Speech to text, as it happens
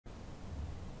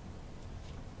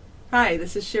Hi,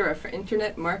 this is Shira for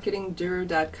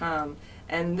InternetMarketingGuru.com,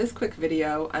 and in this quick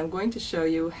video I'm going to show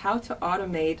you how to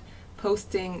automate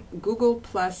posting Google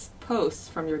Plus posts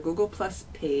from your Google Plus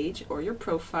page or your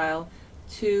profile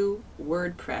to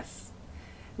WordPress.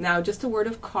 Now, just a word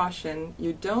of caution,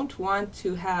 you don't want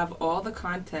to have all the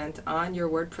content on your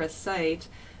WordPress site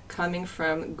coming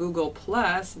from Google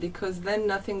Plus, because then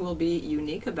nothing will be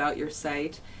unique about your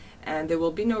site and there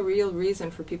will be no real reason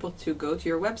for people to go to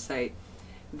your website.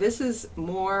 This is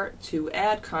more to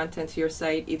add content to your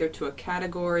site, either to a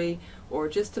category or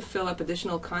just to fill up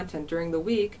additional content during the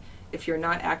week if you're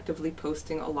not actively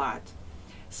posting a lot.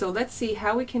 So let's see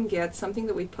how we can get something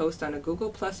that we post on a Google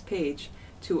Plus page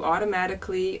to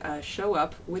automatically show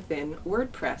up within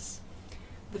WordPress.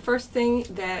 The first thing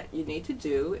that you need to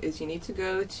do is you need to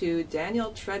go to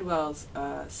Daniel Treadwell's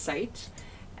site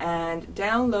and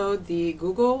download the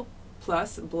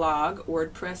Google+Blog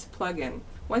WordPress plugin.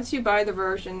 Once you buy the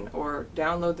version or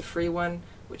download the free one,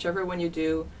 whichever one you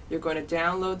do, you're going to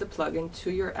download the plugin to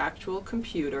your actual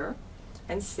computer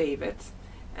and save it.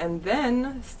 And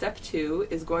then step 2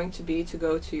 is going to be to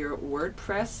go to your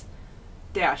WordPress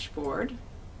dashboard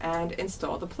and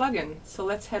install the plugin. So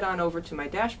let's head on over to my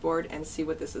dashboard and see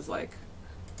what this is like.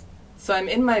 So I'm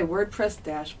in my WordPress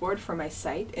dashboard for my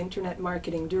site,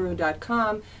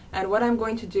 InternetMarketingGuru.com, and what I'm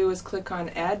going to do is click on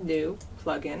Add New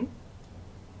Plugin.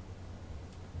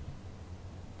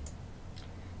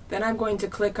 Then I'm going to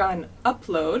click on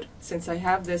Upload, since I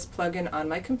have this plugin on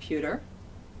my computer.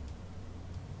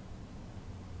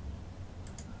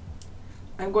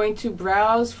 I'm going to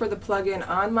browse for the plugin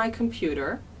on my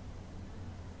computer.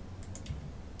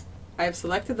 I have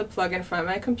selected the plugin from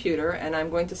my computer and I'm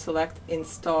going to select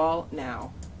Install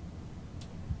Now.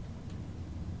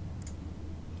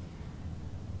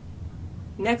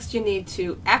 Next, you need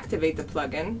to activate the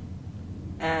plugin,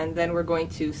 and then we're going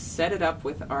to set it up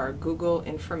with our Google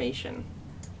information.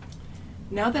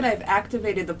 Now that I've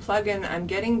activated the plugin, I'm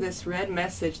getting this red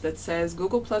message that says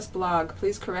Google+Blog,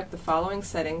 please correct the following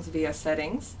settings via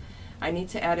Settings. I need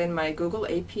to add in my Google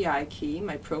API key,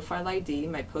 my profile ID,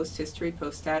 my post history,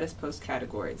 post status, post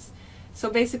categories. So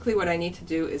basically what I need to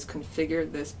do is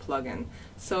configure this plugin.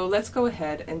 So let's go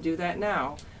ahead and do that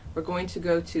now. We're going to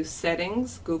go to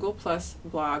Settings,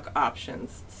 Google+Blog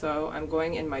Options. So I'm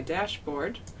going in my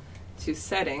dashboard to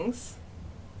Settings,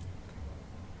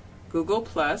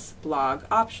 Google+Blog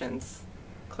Options.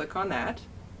 Click on that.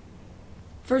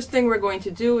 First thing we're going to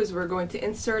do is we're going to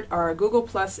insert our Google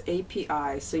Plus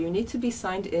API. So you need to be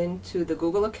signed in to the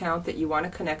Google account that you want to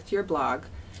connect to your blog,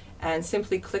 and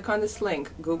simply click on this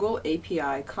link, Google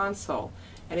API Console,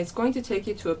 and it's going to take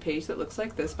you to a page that looks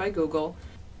like this by Google.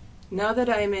 Now that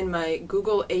I'm in my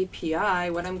Google API,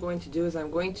 what I'm going to do is I'm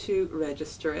going to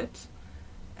register it,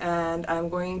 and I'm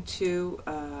going to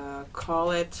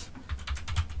call it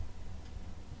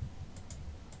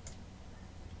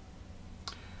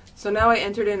So now I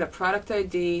entered in a product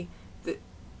ID,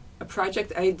 a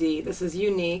project ID. This is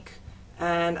unique,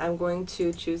 and I'm going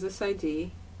to choose this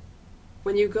ID.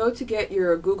 When you go to get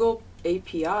your Google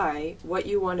API, what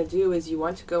you want to do is you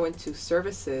want to go into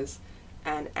Services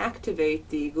and activate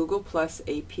the Google Plus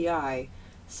API.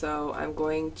 So I'm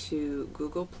going to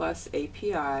Google Plus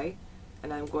API,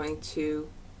 and I'm going to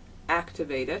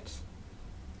activate it.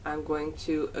 I'm going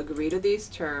to agree to these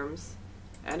terms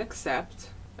and accept.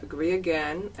 Agree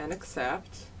again and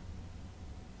accept.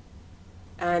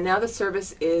 And now the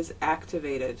service is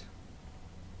activated.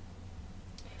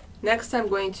 Next, I'm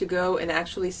going to go and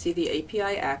actually see the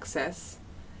API access,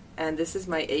 and this is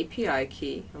my API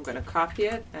key. I'm going to copy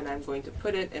it and I'm going to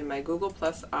put it in my Google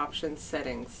Plus Options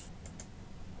settings.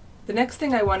 The next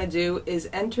thing I want to do is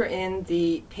enter in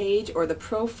the page or the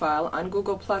profile on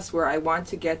Google Plus where I want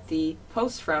to get the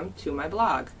posts from to my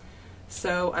blog.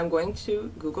 So I'm going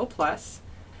to Google Plus.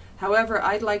 However,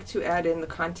 I'd like to add in the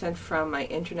content from my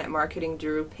Internet Marketing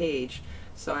Guru page.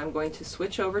 So I'm going to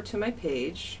switch over to my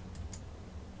page,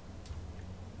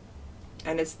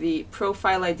 and it's the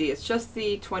profile ID. It's just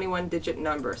the 21-digit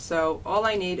number. So all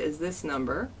I need is this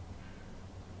number.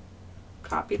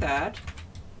 Copy that,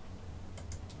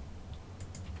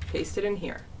 paste it in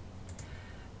here.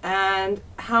 And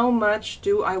how much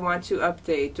do I want to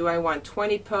update? Do I want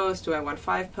 20 posts? Do I want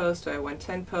 5 posts? Do I want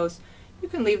 10 posts? You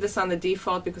can leave this on the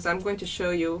default because I'm going to show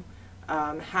you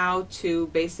how to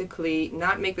basically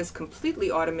not make this completely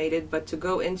automated, but to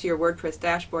go into your WordPress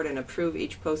dashboard and approve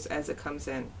each post as it comes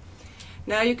in.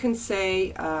 Now you can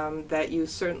say that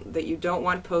you don't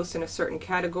want posts in a certain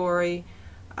category.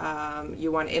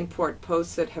 You want to import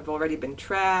posts that have already been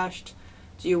trashed.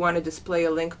 Do you want to display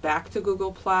a link back to Google+?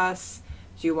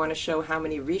 Do you want to show how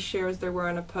many reshares there were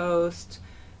on a post?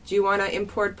 Do you want to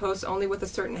import posts only with a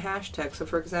certain hashtag? So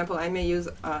for example, I may use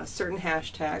a certain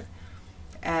hashtag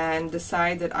and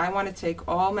decide that I want to take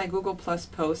all my Google Plus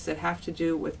posts that have to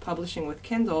do with publishing with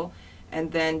Kindle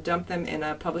and then dump them in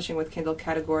a Publishing with Kindle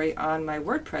category on my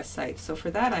WordPress site. So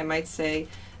for that I might say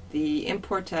the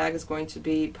import tag is going to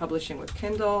be Publishing with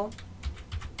Kindle,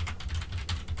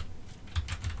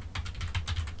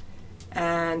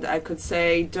 and I could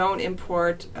say don't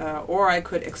import, or I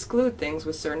could exclude things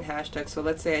with certain hashtags. So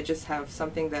let's say I just have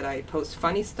something that I post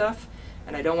funny stuff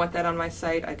and I don't want that on my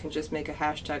site. I can just make a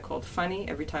hashtag called funny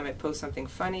every time I post something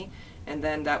funny, and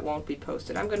then that won't be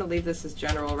posted. I'm going to leave this as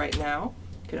general right now.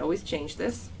 You can always change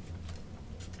this.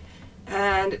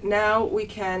 And now we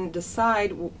can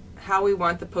decide how we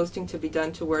want the posting to be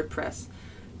done to WordPress.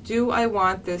 Do I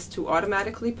want this to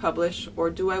automatically publish,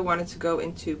 or do I want it to go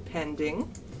into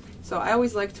pending? So I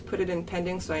always like to put it in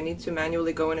pending, so I need to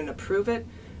manually go in and approve it,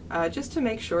 just to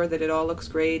make sure that it all looks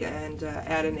great, and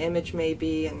add an image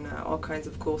maybe, and all kinds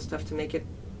of cool stuff to make it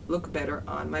look better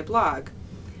on my blog.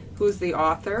 Who's the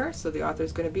author? So the author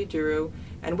is going to be Duru.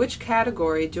 And which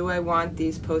category do I want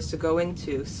these posts to go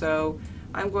into? So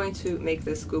I'm going to make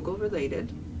this Google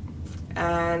related.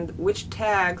 And which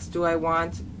tags do I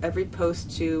want every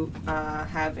post to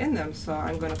have in them? So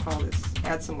I'm going to call this,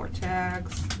 add some more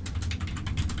tags.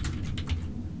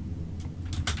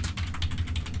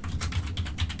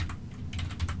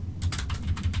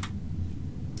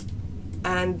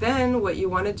 And then what you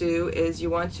want to do is you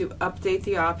want to update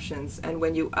the options. And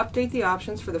when you update the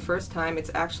options for the first time,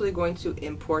 it's actually going to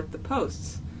import the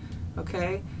posts.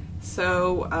 Okay?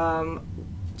 So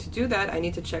to do that, I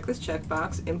need to check this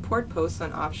checkbox, Import Posts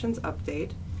on Options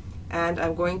Update, and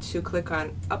I'm going to click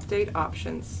on Update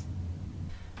Options.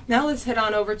 Now let's head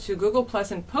on over to Google Plus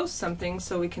and post something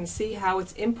so we can see how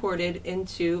it's imported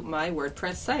into my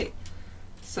WordPress site.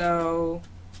 So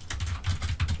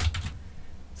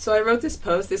I wrote this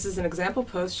post. This is an example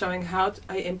post showing how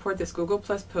I import this Google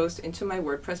Plus post into my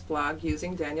WordPress blog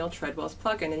using Daniel Treadwell's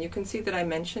plugin. And you can see that I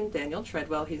mentioned Daniel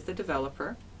Treadwell. He's the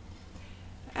developer.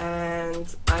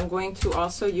 And I'm going to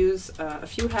also use a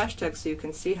few hashtags so you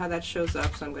can see how that shows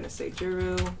up. So I'm going to say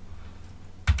Duru.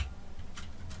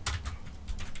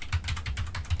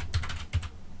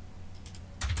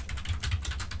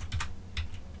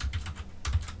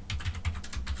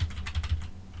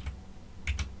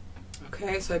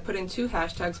 Okay, so I put in two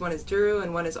hashtags. One is Duru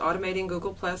and one is automating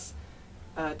Google Plus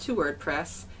to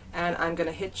WordPress. And I'm going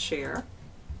to hit share.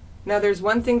 Now there's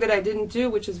one thing that I didn't do,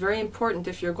 which is very important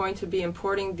if you're going to be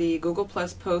importing the Google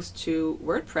Plus post to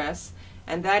WordPress,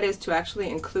 and that is to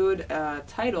actually include a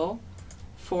title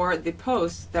for the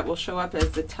post that will show up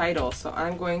as the title. So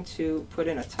I'm going to put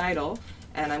in a title,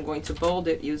 and I'm going to bold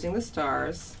it using the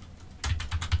stars.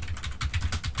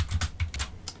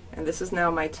 And this is now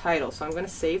my title, so I'm going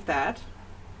to save that.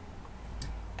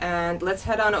 And let's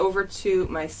head on over to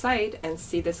my site and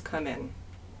see this come in.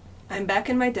 I'm back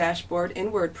in my dashboard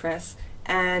in WordPress,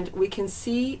 and we can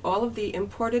see all of the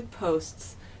imported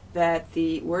posts that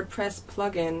the WordPress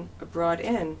plugin brought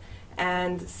in.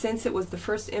 And since it was the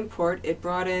first import, it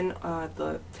brought in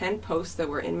the 10 posts that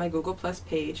were in my Google Plus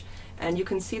page, and you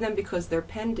can see them because they're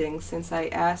pending, since I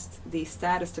asked the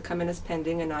status to come in as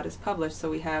pending and not as published.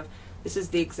 So we have, this is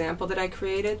the example that I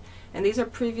created, and these are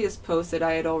previous posts that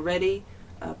I had already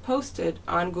posted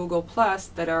on Google Plus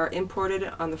that are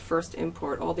imported on the first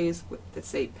import, all these that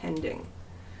say pending.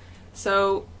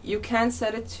 So you can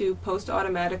set it to post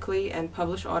automatically and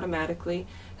publish automatically.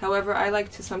 However, I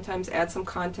like to sometimes add some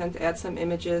content, add some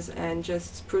images, and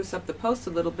just spruce up the post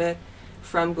a little bit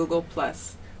from Google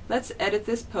Plus. Let's edit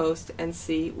this post and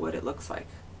see what it looks like.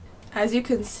 As you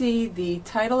can see, the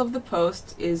title of the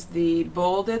post is the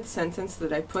bolded sentence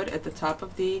that I put at the top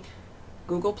of the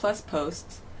Google Plus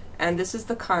post. And this is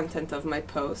the content of my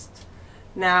post.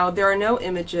 Now there are no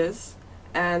images,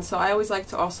 and so I always like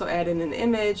to also add in an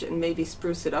image and maybe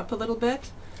spruce it up a little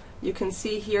bit. You can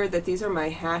see here that these are my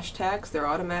hashtags. They're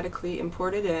automatically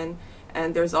imported in,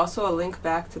 and there's also a link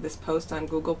back to this post on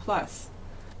Google+.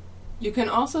 You can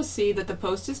also see that the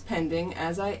post is pending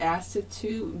as I asked it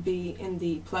to be in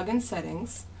the plugin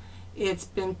settings. It's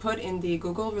been put in the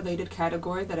Google related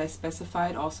category that I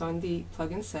specified also in the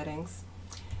plugin settings.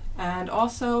 And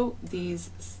also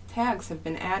these tags have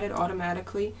been added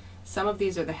automatically. Some of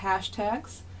these are the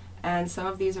hashtags, and some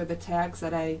of these are the tags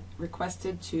that I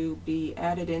requested to be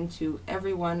added into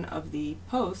every one of the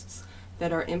posts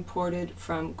that are imported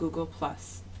from Google+.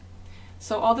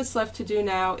 So all that's left to do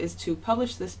now is to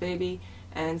publish this baby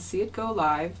and see it go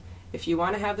live. If you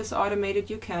want to have this automated,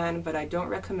 you can, but I don't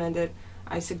recommend it.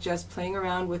 I suggest playing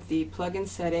around with the plugin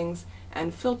settings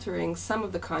and filtering some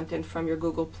of the content from your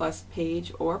Google+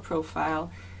 page or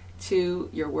profile to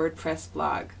your WordPress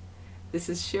blog. This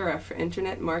is Shira for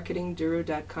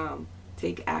InternetMarketingGuru.com.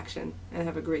 Take action and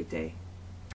have a great day.